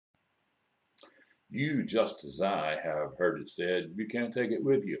You, just as I, have heard it said, you can't take it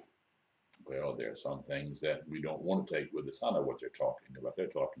with you. Well, there are some things that we don't want to take with us. I know what they're talking about. They're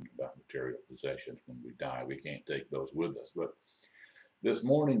talking about material possessions when we die. We can't take those with us. But this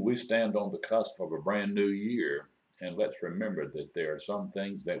morning, we stand on the cusp of a brand new year, and let's remember that there are some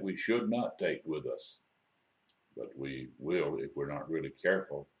things that we should not take with us, but we will if we're not really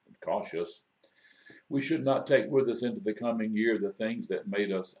careful and cautious. We should not take with us into the coming year the things that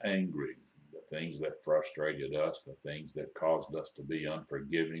made us angry, the things that frustrated us, the things that caused us to be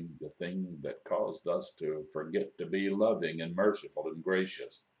unforgiving, the thing that caused us to forget to be loving and merciful and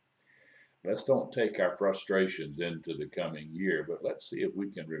gracious. Let's don't take our frustrations into the coming year, but let's see if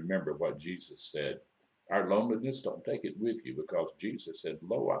we can remember what Jesus said. Our loneliness, don't take it with you, because Jesus said,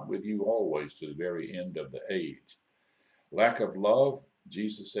 Lo, I'm with you always to the very end of the age. Lack of love,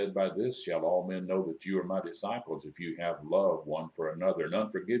 Jesus said, By this shall all men know that you are my disciples, if you have love one for another. An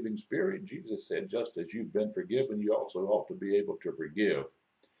unforgiving spirit, Jesus said, just as you've been forgiven, you also ought to be able to forgive.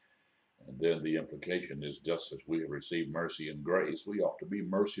 And then the implication is, just as we have received mercy and grace, we ought to be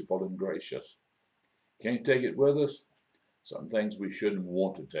merciful and gracious. Can't take it with us? Some things we shouldn't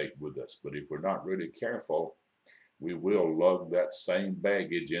want to take with us, but if we're not really careful, we will lug that same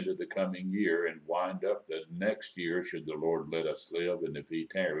baggage into the coming year and wind up the next year, should the Lord let us live, and if He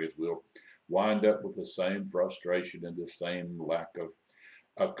tarries, we'll wind up with the same frustration and the same lack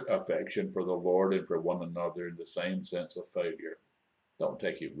of affection for the Lord and for one another, and the same sense of failure. Don't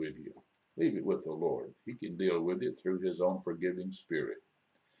take it with you. Leave it with the Lord. He can deal with it through His own forgiving Spirit.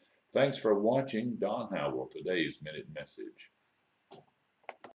 Thanks for watching Don Howell, today's Minute Message.